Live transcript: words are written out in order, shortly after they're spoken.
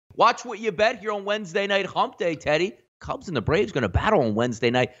Watch what you bet here on Wednesday night hump day, Teddy. Cubs and the Braves going to battle on Wednesday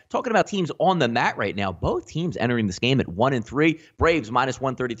night. Talking about teams on the mat right now. Both teams entering this game at 1-3. Braves minus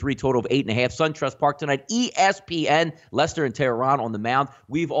 133, total of 8.5. SunTrust Park tonight. ESPN, Leicester and Tehran on the mound.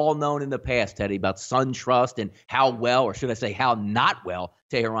 We've all known in the past, Teddy, about SunTrust and how well, or should I say how not well,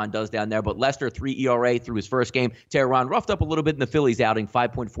 Tehran does down there. But Leicester, 3 ERA through his first game. Tehran roughed up a little bit in the Phillies outing,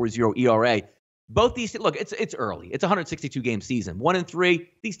 5.40 ERA. Both these, look, it's early. It's a 162-game season. 1-3.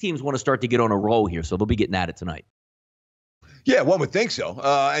 These teams want to start to get on a roll here, so they'll be getting at it tonight. Yeah, one would think so.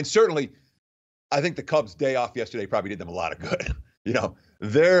 And certainly, I think the Cubs' day off yesterday probably did them a lot of good.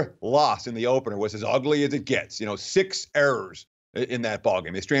 Their loss in the opener was as ugly as it gets. 6 errors in that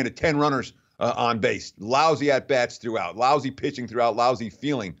ballgame. They stranded 10 runners on base. Lousy at-bats throughout. Lousy pitching throughout. Lousy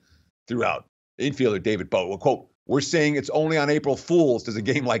feeling throughout. Infielder David Bowe, well, quote, "We're saying it's only on April Fools does a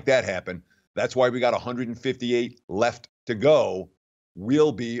game like that happen. That's why we got 158 left to go.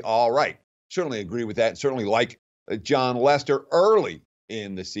 We'll be all right." Certainly agree with that. And certainly like John Lester early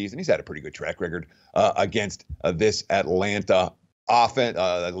in the season. He's had a pretty good track record against this Atlanta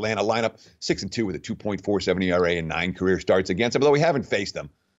Atlanta lineup. 6-2 with a 2.47 ERA and 9 career starts against them. Although we haven't faced them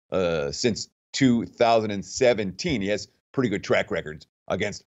since 2017. He has pretty good track records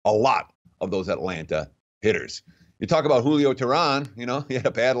against a lot of those Atlanta hitters. You talk about Julio Tehran. He had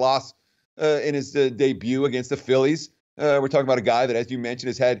a bad loss in his debut against the Phillies. We're talking about a guy that, as you mentioned,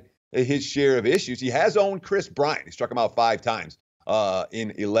 has had his share of issues. He has owned Chris Bryant. He struck him out 5 times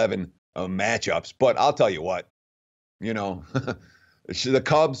in 11 matchups. But I'll tell you what, the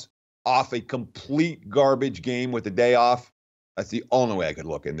Cubs off a complete garbage game with the day off. That's the only way I could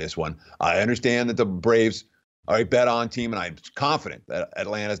look in this one. I understand that the Braves are a bet-on team, and I'm confident that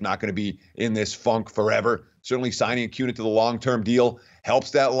Atlanta's not going to be in this funk forever. Certainly signing Acuna to the long-term deal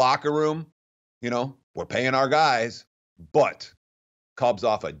helps that locker room. We're paying our guys, but Cubs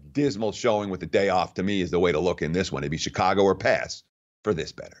off a dismal showing with the day off, to me, is the way to look in this one. It'd be Chicago or pass for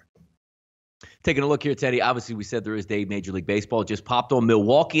this better. Taking a look here, Teddy. Obviously, we said there is day Major League Baseball. It just popped on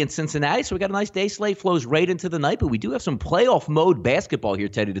Milwaukee and Cincinnati, so we got a nice day slate. Flows right into the night, but we do have some playoff mode basketball here,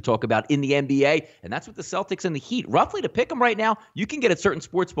 Teddy, to talk about in the NBA, and that's with the Celtics and the Heat. Roughly to pick them right now, you can get at certain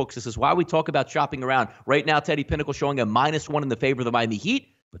sports books. This is why we talk about shopping around. Right now, Teddy, Pinnacle showing a -1 in the favor of the Miami Heat.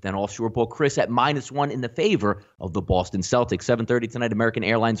 But then Offshore Book Chris at -1 in the favor of the Boston Celtics. 7:30 tonight, American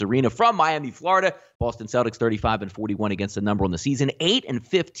Airlines Arena from Miami, Florida. Boston Celtics 35-41 against the number on the season.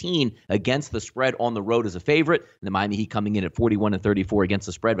 8-15 against the spread on the road as a favorite. And the Miami Heat coming in at 41-34 against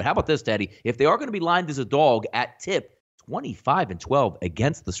the spread. But how about this, Teddy? If they are going to be lined as a dog at tip, 25-12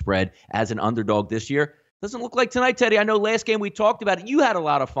 against the spread as an underdog this year. Doesn't look like tonight, Teddy. I know last game we talked about it. You had a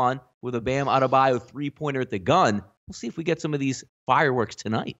lot of fun with a Bam Adebayo 3-pointer at the gun. We'll see if we get some of these fireworks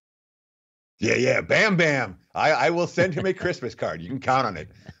tonight. Yeah. Bam Bam. I will send him a Christmas card. You can count on it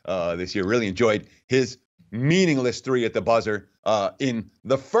this year. Really enjoyed his meaningless 3 at the buzzer in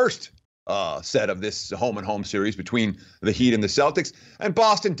the first set of this home-and-home series between the Heat and the Celtics. And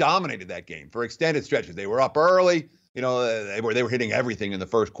Boston dominated that game for extended stretches. They were up early. They were hitting everything in the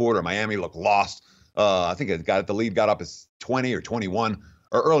first quarter. Miami looked lost. I think the lead got up as 20 or 21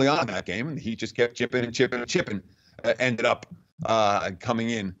 or early on in that game. And the Heat just kept chipping. Ended up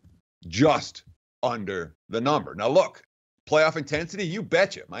coming in just under the number. Now, look, playoff intensity, you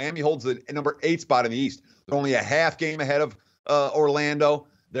betcha. Miami holds the number 8 spot in the East. They're only a half game ahead of Orlando.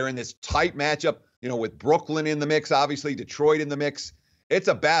 They're in this tight matchup, with Brooklyn in the mix, obviously, Detroit in the mix. It's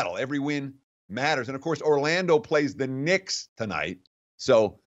a battle. Every win matters. And, of course, Orlando plays the Knicks tonight.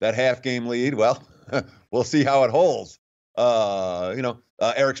 So that half-game lead, well, we'll see how it holds.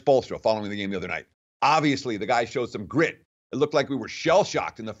 Eric Spoelstra following the game the other night. Obviously, the guy showed some grit. It looked like we were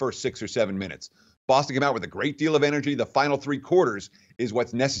shell-shocked in the first 6 or 7 minutes. Boston came out with a great deal of energy. The final 3 quarters is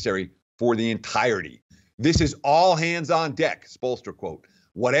what's necessary for the entirety. This is all hands on deck, Spoelstra quote.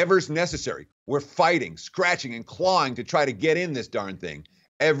 Whatever's necessary. We're fighting, scratching, and clawing to try to get in this darn thing.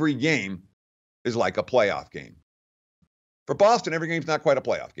 Every game is like a playoff game. For Boston, every game's not quite a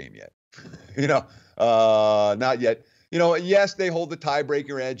playoff game yet. Not yet. Yes, they hold the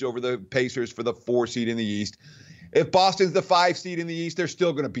tiebreaker edge over the Pacers for the 4 seed in the East. If Boston's the 5 seed in the East, they're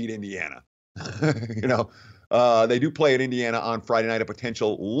still going to beat Indiana. They do play at Indiana on Friday night, a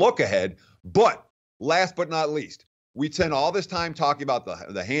potential look ahead. But last but not least, we spend all this time talking about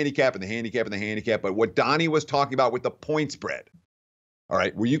the handicap and the handicap and the handicap. But what Donnie was talking about with the point spread, all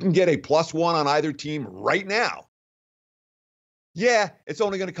right, where you can get a +1 on either team right now. Yeah, it's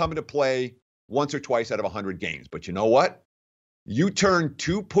only going to come into play once or twice out of 100 games. But you know what? You turn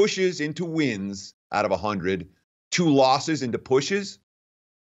 2 pushes into wins out of 100, 2 losses into pushes.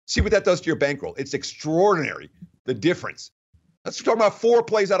 See what that does to your bankroll. It's extraordinary, the difference Let's talk about 4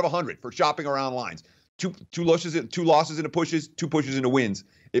 plays out of 100 for shopping around lines. Two losses into pushes, 2 pushes into wins.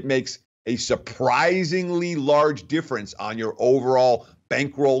 It makes a surprisingly large difference on your overall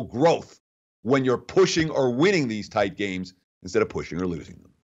bankroll growth when you're pushing or winning these tight games instead of pushing or losing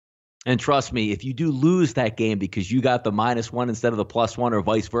them. And trust me, if you do lose that game because you got the -1 instead of the +1 or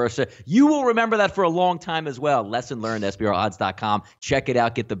vice versa, you will remember that for a long time as well. Lesson learned, SBRodds.com. Check it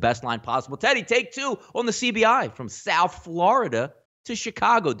out. Get the best line possible. Teddy, take 2 on the CBI from South Florida to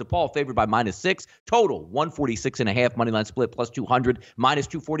Chicago. DePaul favored by -6. Total 146.5. Moneyline split +200,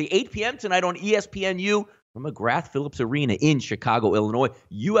 -240. 8 p.m. tonight on ESPNU from McGrath Phillips Arena in Chicago, Illinois.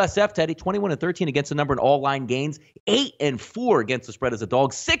 USF, Teddy, 21-13 against the number in all line gains. 8-4 against the spread as a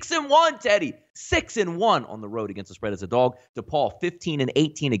dog. 6-1, Teddy. 6-1 on the road against the spread as a dog. DePaul,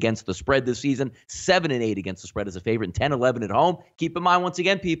 15-18 against the spread this season. 7-8 against the spread as a favorite. And 10-11 at home. Keep in mind, once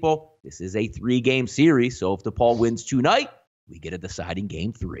again, people, this is a 3-game series. So if DePaul wins tonight, we get a deciding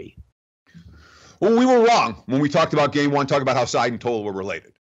game 3. Well, we were wrong when we talked about game 1, talking about how side and total were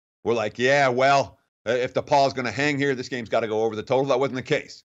related. We're like, yeah, well, if DePaul's going to hang here, this game's got to go over the total. That wasn't the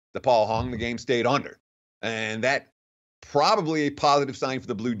case. DePaul hung, the game stayed under. And that probably a positive sign for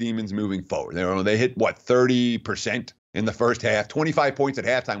the Blue Demons moving forward. They hit, 30% in the first half. 25 points at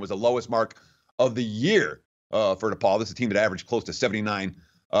halftime was the lowest mark of the year for DePaul. This is a team that averaged close to 79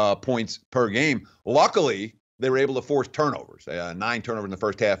 points per game. Luckily, they were able to force turnovers, 9 turnovers in the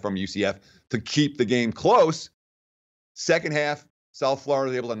first half from UCF to keep the game close. Second half, South Florida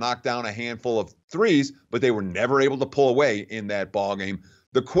was able to knock down a handful of threes, but they were never able to pull away in that ball game.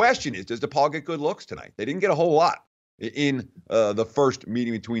 The question is, does DePaul get good looks tonight? They didn't get a whole lot in the first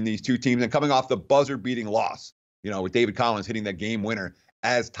meeting between these two teams, and coming off the buzzer-beating loss, with David Collins hitting that game winner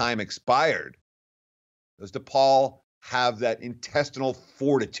as time expired. Does DePaul have that intestinal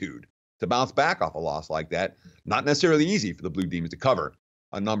fortitude to bounce back off a loss like that? Not necessarily easy for the Blue Demons to cover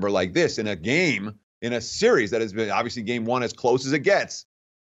a number like this in a game, in a series that has been obviously game 1 as close as it gets.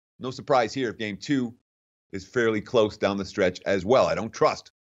 No surprise here if game 2 is fairly close down the stretch as well. I don't trust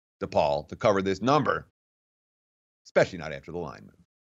DePaul to cover this number, especially not after the line move.